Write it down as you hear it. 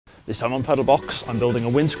This time on PedalBox, I'm building a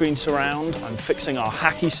windscreen surround, I'm fixing our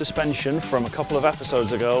hacky suspension from a couple of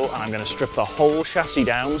episodes ago, and I'm going to strip the whole chassis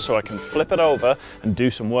down so I can flip it over and do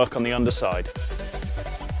some work on the underside.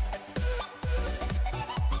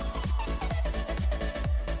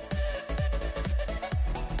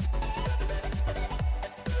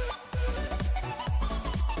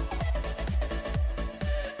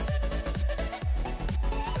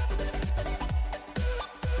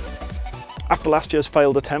 After last year's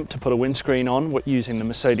failed attempt to put a windscreen on using the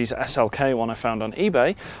Mercedes SLK one I found on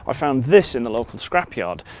eBay, I found this in the local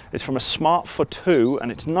scrapyard. It's from a Smart for 2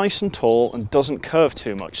 and it's nice and tall and doesn't curve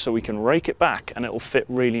too much, so we can rake it back and it'll fit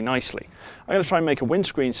really nicely. I'm going to try and make a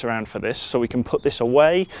windscreen surround for this so we can put this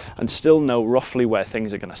away and still know roughly where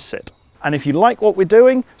things are going to sit. And if you like what we're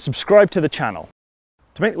doing, subscribe to the channel.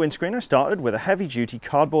 To make the windscreen, I started with a heavy-duty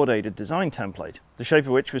cardboard-aided design template, the shape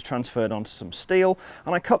of which was transferred onto some steel,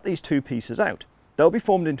 and I cut these two pieces out. They'll be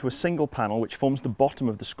formed into a single panel which forms the bottom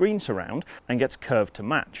of the screen surround and gets curved to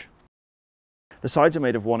match. The sides are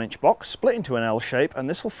made of 1-inch box, split into an L shape, and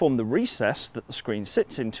this will form the recess that the screen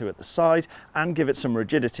sits into at the side and give it some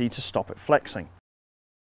rigidity to stop it flexing.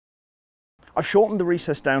 I've shortened the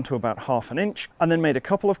recess down to about 1/2 inch and then made a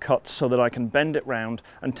couple of cuts so that I can bend it round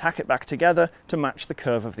and tack it back together to match the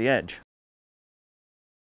curve of the edge.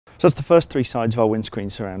 So that's the first 3 sides of our windscreen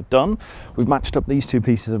surround done. We've matched up these 2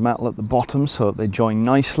 pieces of metal at the bottom so that they join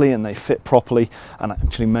nicely and they fit properly, and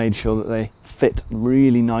actually made sure that they fit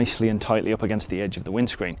really nicely and tightly up against the edge of the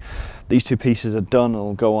windscreen. These 2 pieces are done and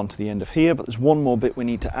will go onto the end of here, but there's one more bit we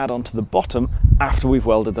need to add onto the bottom after we've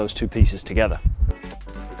welded those 2 pieces together.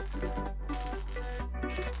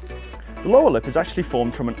 The lower lip is actually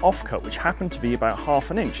formed from an offcut which happened to be about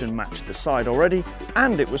 1/2 inch and matched the side already,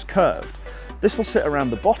 and it was curved. This will sit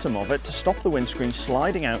around the bottom of it to stop the windscreen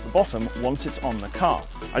sliding out the bottom once it's on the car.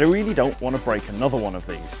 I really don't want to break another one of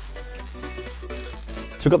these.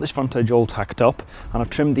 So I've got this front edge all tacked up and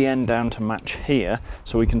I've trimmed the end down to match here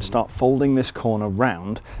so we can start folding this corner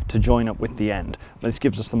round to join up with the end. This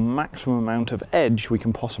gives us the maximum amount of edge we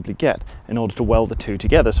can possibly get in order to weld the 2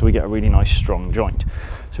 together so we get a really nice strong joint.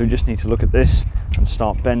 So we just need to look at this and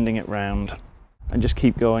start bending it round and just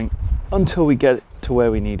keep going until we get it to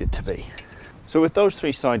where we need it to be. So with those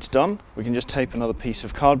 3 sides done, we can just tape another piece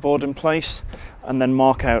of cardboard in place and then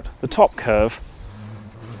mark out the top curve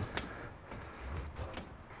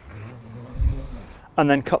and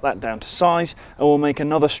then cut that down to size, and we'll make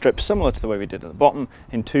another strip similar to the way we did at the bottom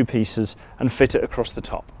in 2 pieces and fit it across the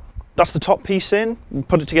top. That's the top piece in. We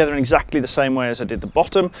put it together in exactly the same way as I did the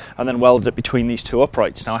bottom and then welded it between these 2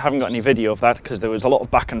 uprights. Now I haven't got any video of that because there was a lot of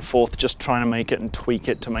back and forth just trying to make it and tweak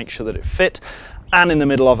it to make sure that it fit, and in the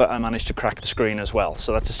middle of it I managed to crack the screen as well.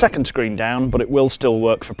 So that's a second screen down, but it will still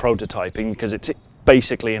work for prototyping because it's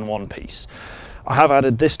basically in one piece. I have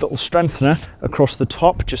added this little strengthener across the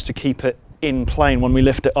top just to keep it in plane. When we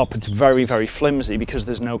lift it up, it's very, very flimsy because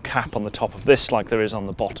there's no cap on the top of this like there is on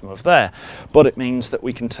the bottom of there. But it means that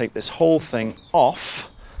we can take this whole thing off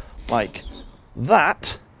like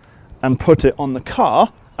that and put it on the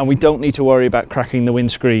car, and we don't need to worry about cracking the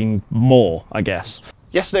windscreen more, I guess.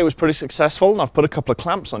 Yesterday was pretty successful, and I've put a couple of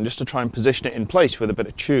clamps on just to try and position it in place with a bit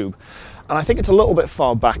of tube. And I think it's a little bit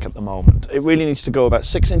far back at the moment. It really needs to go about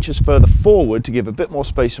 6 inches further forward to give a bit more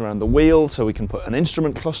space around the wheel so we can put an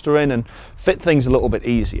instrument cluster in and fit things a little bit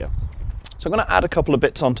easier. So I'm going to add a couple of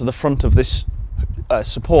bits onto the front of this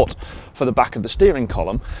support for the back of the steering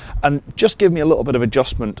column and just give me a little bit of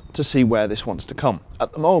adjustment to see where this wants to come.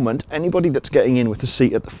 At the moment, anybody that's getting in with the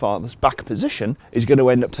seat at the farthest back position is going to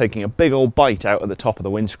end up taking a big old bite out of the top of the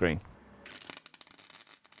windscreen.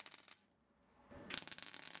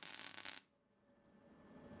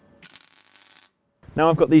 Now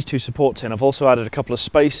I've got these 2 supports in, I've also added a couple of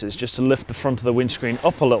spacers just to lift the front of the windscreen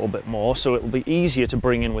up a little bit more so it will be easier to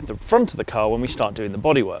bring in with the front of the car when we start doing the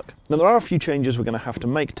bodywork. Now there are a few changes we're going to have to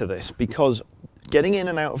make to this because getting in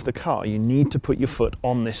and out of the car you need to put your foot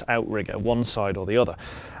on this outrigger, one side or the other.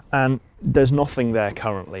 And there's nothing there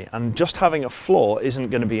currently, and just having a floor isn't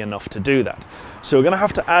going to be enough to do that. So we're going to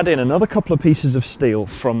have to add in another couple of pieces of steel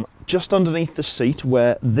from just underneath the seat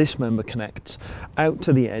where this member connects out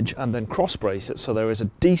to the edge and then cross brace it so there is a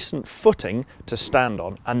decent footing to stand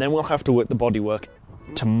on, and then we'll have to work the bodywork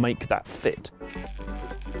to make that fit.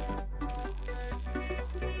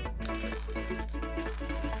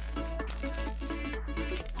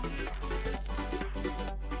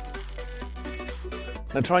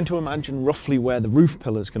 Now, trying to imagine roughly where the roof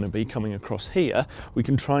pillar is going to be coming across here, we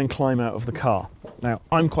can try and climb out of the car. Now,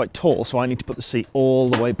 I'm quite tall, so I need to put the seat all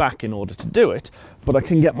the way back in order to do it, but I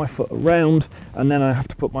can get my foot around, and then I have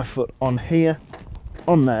to put my foot on here,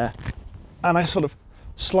 on there, and I sort of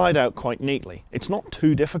slide out quite neatly. It's not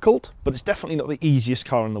too difficult, but it's definitely not the easiest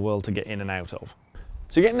car in the world to get in and out of.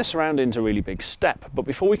 So getting this around is a really big step, but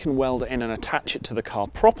before we can weld it in and attach it to the car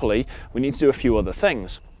properly, we need to do a few other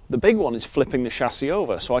things. The big one is flipping the chassis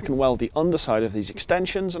over, so I can weld the underside of these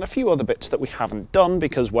extensions and a few other bits that we haven't done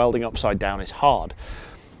because welding upside down is hard.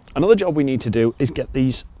 Another job we need to do is get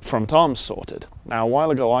these front arms sorted. Now, a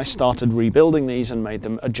while ago I started rebuilding these and made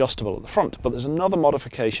them adjustable at the front, but there's another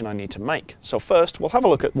modification I need to make. So first we'll have a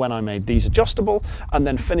look at when I made these adjustable and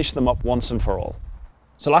then finish them up once and for all.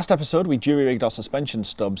 So last episode we jury-rigged our suspension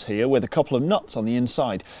stubs here with a couple of nuts on the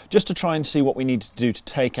inside, just to try and see what we needed to do to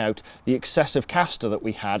take out the excessive caster that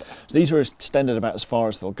we had. So these were extended about as far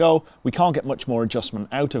as they'll go. We can't get much more adjustment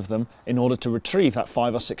out of them in order to retrieve that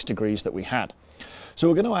 5 or 6 degrees that we had. So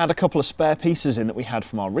we're going to add a couple of spare pieces in that we had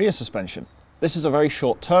from our rear suspension. This is a very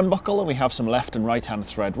short turnbuckle and we have some left and right hand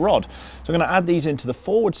thread rod. So I'm going to add these into the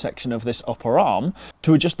forward section of this upper arm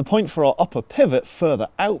to adjust the point for our upper pivot further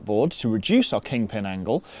outboard to reduce our kingpin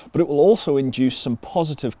angle, but it will also induce some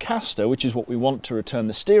positive caster, which is what we want to return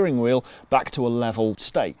the steering wheel back to a level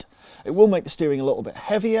state. It will make the steering a little bit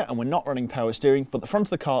heavier and we're not running power steering, but the front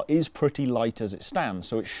of the car is pretty light as it stands,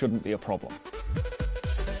 so it shouldn't be a problem.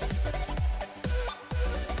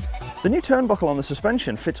 The new turnbuckle on the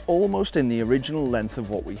suspension fits almost in the original length of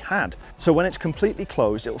what we had, so when it's completely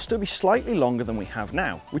closed it will still be slightly longer than we have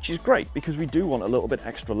now, which is great because we do want a little bit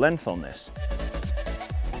extra length on this.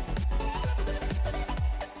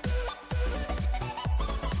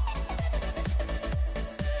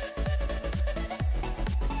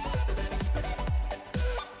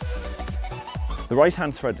 The right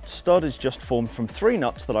hand threaded stud is just formed from 3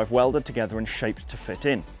 nuts that I've welded together and shaped to fit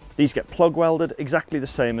in. These get plug welded exactly the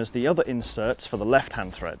same as the other inserts for the left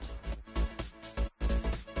hand threads.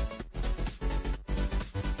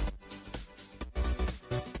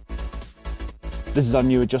 This is our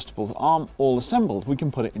new adjustable arm, all assembled. We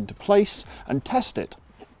can put it into place and test it.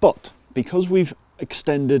 But because we've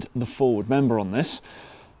extended the forward member on this,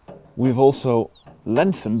 we've also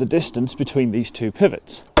lengthened the distance between these 2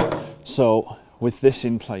 pivots. So with this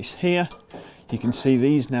in place here, you can see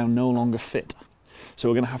these now no longer fit. So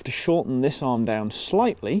we're going to have to shorten this arm down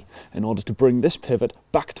slightly in order to bring this pivot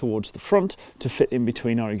back towards the front to fit in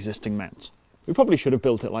between our existing mounts. We probably should have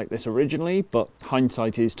built it like this originally, but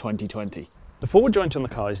hindsight is 20/20. The forward joint on the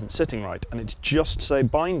car isn't sitting right and it's just, say,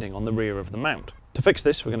 binding on the rear of the mount. To fix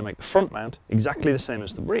this, we're going to make the front mount exactly the same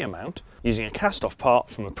as the rear mount using a cast-off part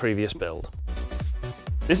from a previous build.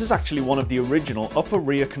 This is actually one of the original upper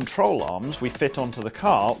rear control arms we fit onto the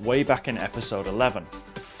car way back in episode 11.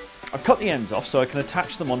 I've cut the ends off so I can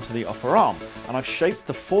attach them onto the upper arm, and I've shaped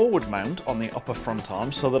the forward mount on the upper front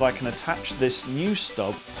arm so that I can attach this new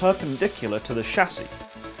stub perpendicular to the chassis.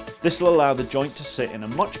 This will allow the joint to sit in a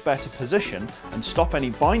much better position and stop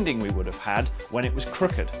any binding we would have had when it was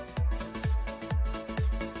crooked.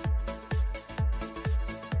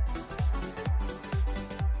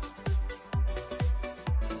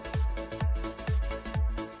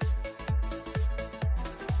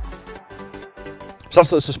 So that's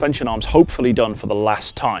the suspension arms hopefully done for the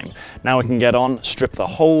last time. Now we can get on, strip the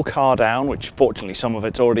whole car down, which fortunately some of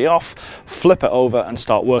it's already off, flip it over and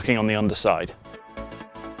start working on the underside.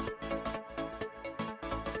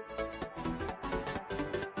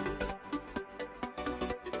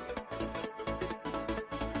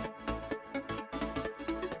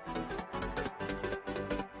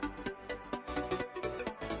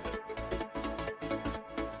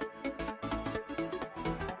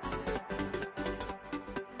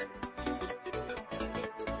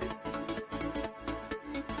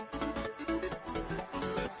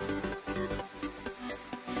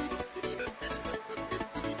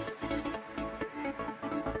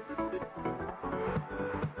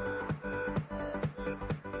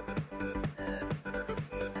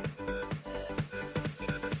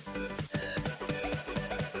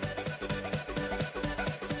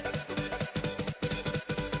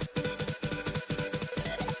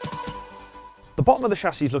 The bottom of the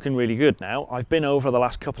chassis is looking really good now. I've been over the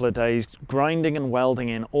last couple of days grinding and welding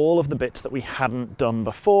in all of the bits that we hadn't done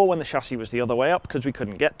before when the chassis was the other way up because we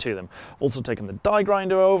couldn't get to them. Also taken the die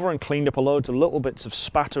grinder over and cleaned up a load of little bits of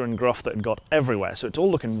spatter and gruff that had got everywhere, so it's all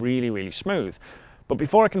looking really, really smooth. But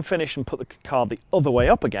before I can finish and put the car the other way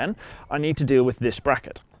up again, I need to deal with this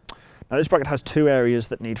bracket. Now this bracket has 2 areas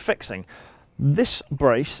that need fixing. This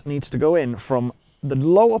brace needs to go in from the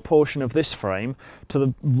lower portion of this frame to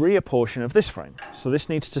the rear portion of this frame. So this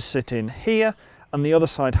needs to sit in here, and the other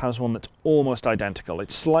side has one that's almost identical.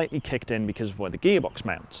 It's slightly kicked in because of where the gearbox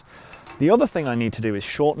mounts. The other thing I need to do is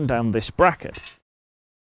shorten down this bracket.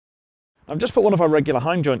 I've just put one of our regular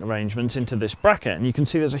heim joint arrangements into this bracket, and you can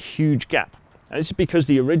see there's a huge gap. Now, this is because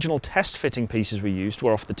the original test fitting pieces we used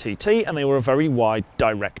were off the TT and they were a very wide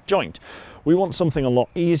direct joint. We want something a lot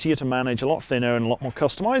easier to manage, a lot thinner and a lot more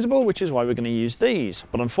customizable, which is why we're going to use these.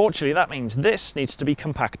 But unfortunately that means this needs to be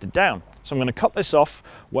compacted down. So I'm going to cut this off,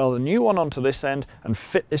 weld a new one onto this end and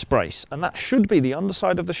fit this brace, and that should be the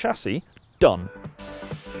underside of the chassis done.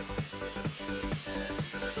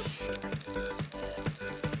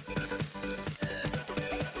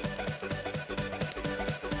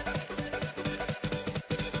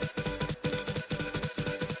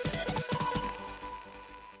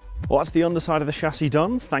 Well, that's the underside of the chassis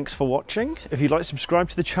done. Thanks for watching. If you'd like to subscribe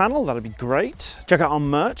to the channel, that'd be great. Check out our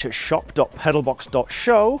merch at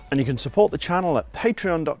shop.pedalbox.show, and you can support the channel at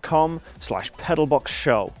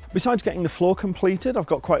patreon.com/pedalboxshow. Besides getting the floor completed, I've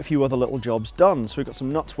got quite a few other little jobs done. So we've got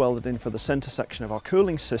some nuts welded in for the center section of our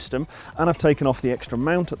cooling system, and I've taken off the extra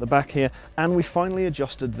mount at the back here, and we finally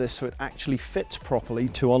adjusted this so it actually fits properly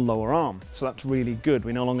to our lower arm. So that's really good.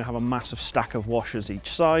 We no longer have a massive stack of washers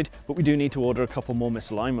each side, but we do need to order a couple more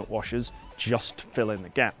misalignment washers just to fill in the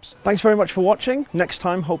gaps. Thanks very much for watching. Next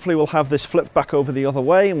time, hopefully we'll have this flipped back over the other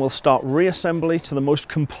way and we'll start reassembly to the most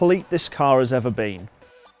complete this car has ever been.